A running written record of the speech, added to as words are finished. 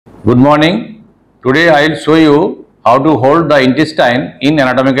Good morning. Today I will show you how to hold the intestine in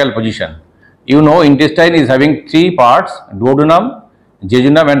anatomical position. You know intestine is having three parts: duodenum,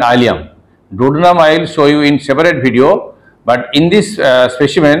 jejunum and ileum. Duodenum I will show you in separate video, but in this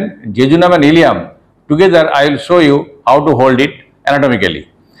specimen jejunum and ileum together I will show you how to hold it anatomically.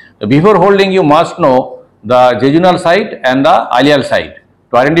 Before holding you must know the jejunal site and the ileal site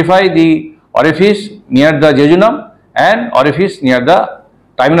to identify the orifice near the jejunum and orifice near the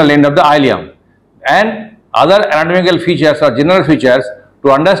terminal end of the ileum and other anatomical features or general features to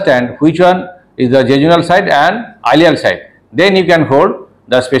understand which one is the jejunal side and ileal side. Then you can hold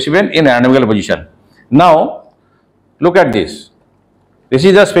the specimen in anatomical position. Now look at this. This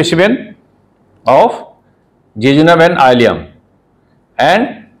is the specimen of jejunum and ileum,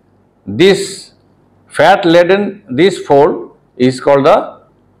 and this fat laden this fold is called the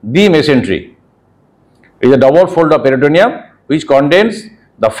mesentery. It is a double fold of peritoneum which contains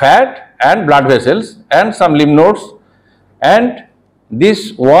the fat and blood vessels and some lymph nodes, and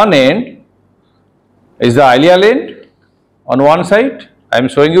this one end is the ileal end on one side. I am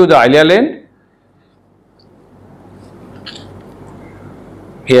showing you the ileal end.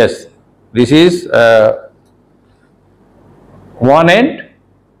 Yes, this is one end.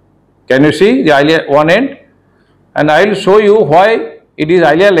 Can you see the ileal one end? And I will show you why it is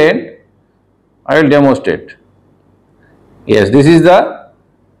ileal end. I will demonstrate. Yes, this is the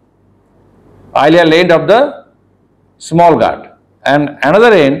ileal end of the small gut, and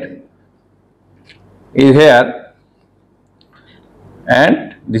another end is here,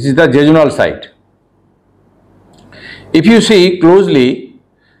 and this is the jejunal site. If you see closely,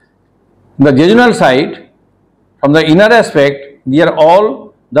 the jejunal site, from the inner aspect, they are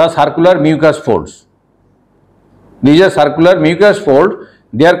all the circular mucous folds. These are circular mucous folds,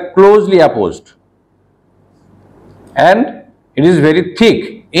 they are closely opposed, and it is very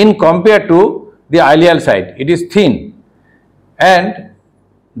thick in compared to the ileal side. It is thin, and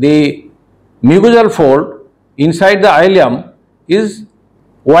the mucosal fold inside the ileum is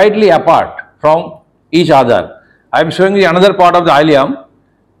widely apart from each other. I am showing you another part of the ileum,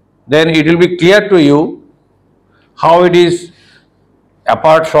 then it will be clear to you how it is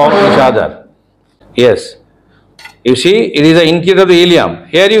apart from each other. Yes, you see it is the interior of the ileum.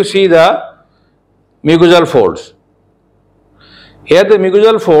 Here you see the mucosal folds. Here the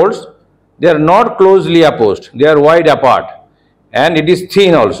mucosal folds, they are not closely opposed, they are wide apart, and it is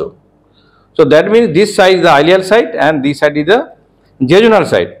thin also. So that means this side is the ileal side and this side is the jejunal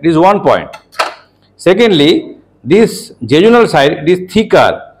side. It is one point. Secondly, this jejunal side it is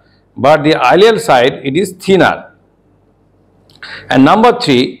thicker, but the ileal side it is thinner. And number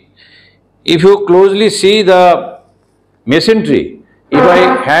three, if you closely see the mesentery, if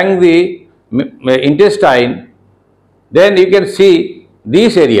I hang the intestine, then you can see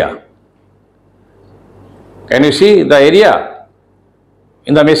this area. Can you see the area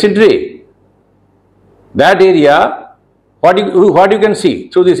in the mesentery? That area, what you can see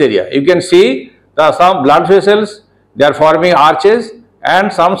through this area? You can see some blood vessels, they are forming arches,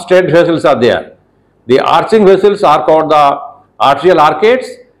 and some straight vessels are there. The arching vessels are called the arterial arcades,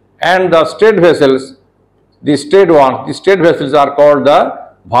 and the straight vessels, the straight vessels are called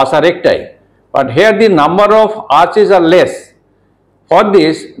the vasa recti. But here the number of arches are less. For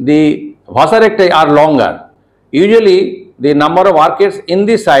this, the vasa recti are longer. Usually the number of arcades in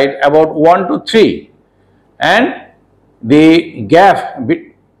this side about 1 to 3, and the gap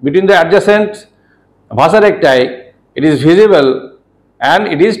between the adjacent vasa recti, it is visible and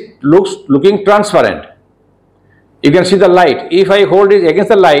it is looking transparent. You can see the light. If I hold it against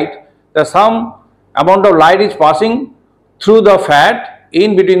the light, some amount of light is passing through the fat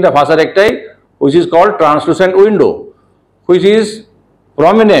in between the vasa recti, which is called translucent window, which is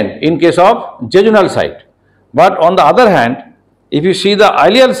prominent in case of jejunal site. But on the other hand, if you see the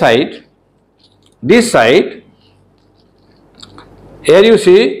ileal site, this side, here you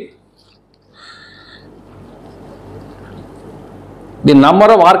see the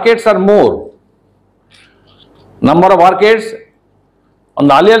number of arcades are more. Number of arcades on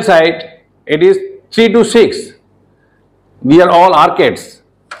the ileal side, it is 3 to 6. We are all arcades.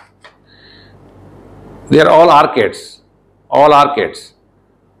 They are all arcades.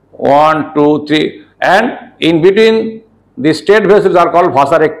 1, 2, 3, and in between the straight vessels are called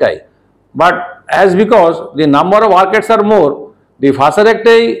vasa recti. But as because the number of arcades are more, the vasa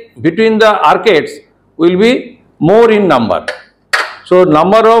recti between the arcades will be more in number. So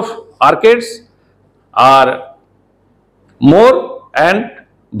number of arcades are more and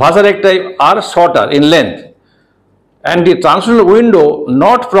vasa recti are shorter in length, and the translucent window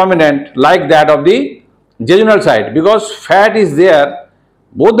not prominent like that of the jejunal side, because fat is there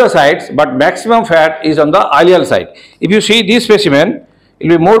both the sides, but maximum fat is on the ileal side. If you see this specimen, it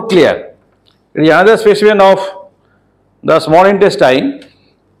will be more clear. It is another specimen of the small intestine.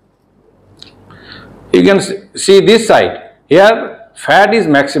 You can see this side. Here fat is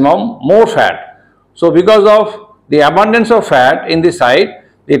maximum, more fat. So because of the abundance of fat in this side,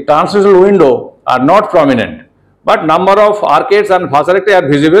 the transversal window are not prominent, but number of arcades and fossa recti are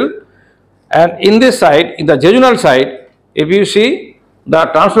visible. And in this side, in the jejunal side, if you see, the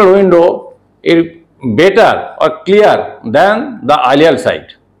transversal window is better or clear than the ileal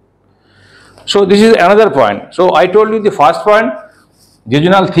side. So this is another point. So I told you the first point,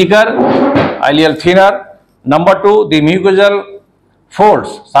 jejunal thicker, ileal thinner. Number 2, the mucosal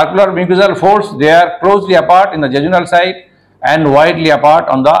folds, circular mucosal folds, they are closely apart in the jejunal side and widely apart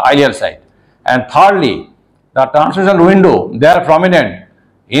on the ileal side. And thirdly, the transversal window, they are prominent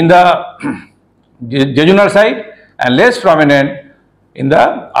in the jejunal side and less prominent in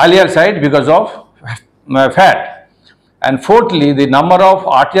the ileal side because of fat. And fourthly, the number of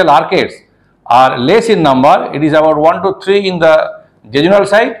arterial arcades are less in number. It is about 1 to 3 in the jejunal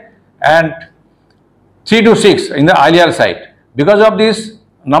side and 3 to 6 in the ileal side. Because of this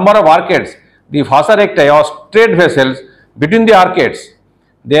number of arcades, the fossa recti or straight vessels between the arcades,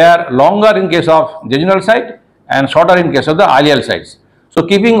 they are longer in case of jejunal side and shorter in case of the ileal sides. So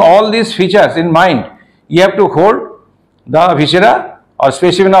keeping all these features in mind, you have to hold the viscera or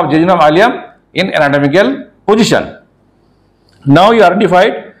specimen of jejunum ileum in anatomical position. Now you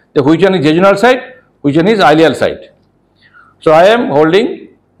identified the which one is jejunal side, which one is ileal side. So I am holding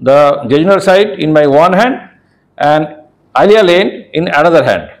the jejunal side in my one hand and ileal end in another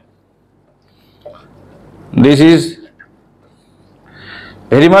hand. This is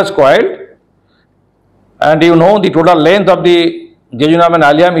very much coiled, and you know the total length of the jejunum and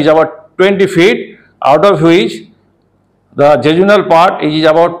ileum is about 20 feet, out of which the jejunal part is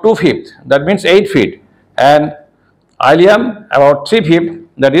about 2/5, that means 8 feet, and ileum about 3/5,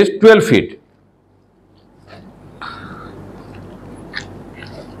 that is 12 feet.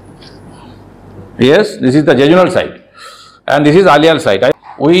 Yes, this is the jejunal side and this is ileal side.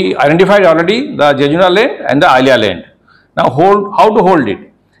 We identified already the jejunal end and the ileal end. Now how to hold it?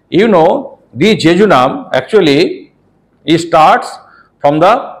 You know, the jejunum actually it starts from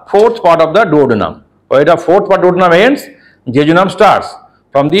the fourth part of the duodenum. Where the fourth part duodenum ends, jejunum starts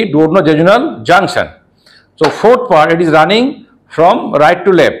from the duodenojejunal junction. So fourth part, it is running from right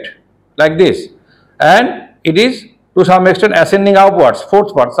to left like this, and it is to some extent ascending upwards.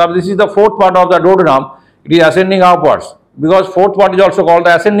 Fourth part, so this is the fourth part of the duodenum, it is ascending upwards because fourth part is also called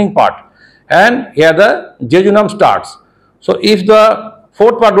the ascending part, and here the jejunum starts. So if the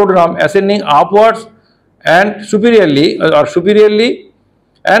fourth part duodenum ascending upwards and superiorly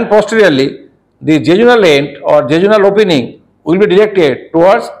and posteriorly, the jejunal end or jejunal opening will be directed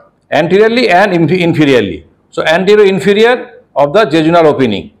towards anteriorly and inferiorly. So anterior inferior of the jejunal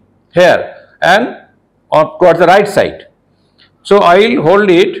opening here and towards the right side. So I will hold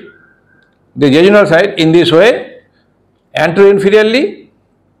it, the jejunal side, in this way, anterior inferiorly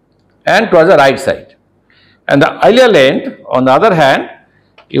and towards the right side. And the ileal end, on the other hand,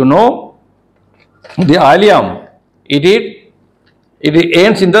 you know, the ileum, it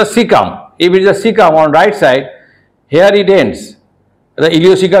ends in the cecum. If it is a cecum on right side, here it ends, the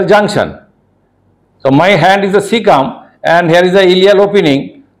ileocecal junction. So my hand is the cecum and here is the ileal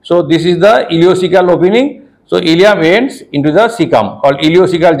opening. So this is the ileocecal opening. So ileum ends into the cecum called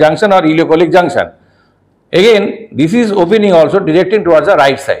ileocecal junction or ileocolic junction. Again, this is opening also directing towards the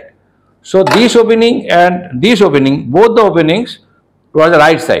right side. So this opening and this opening, both the openings towards the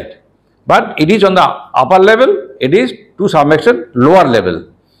right side. But it is on the upper level, it is to some extent lower level.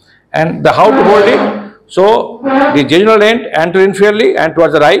 And the how to hold it? So the jejunal end anterior inferiorly and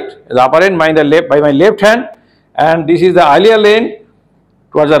towards the right, the upper end by my left hand, and this is the ileal end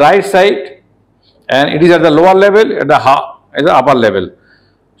towards the right side, and it is at the lower level at the upper level.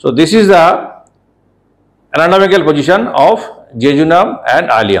 So this is the anatomical position of jejunum and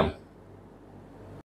ileum.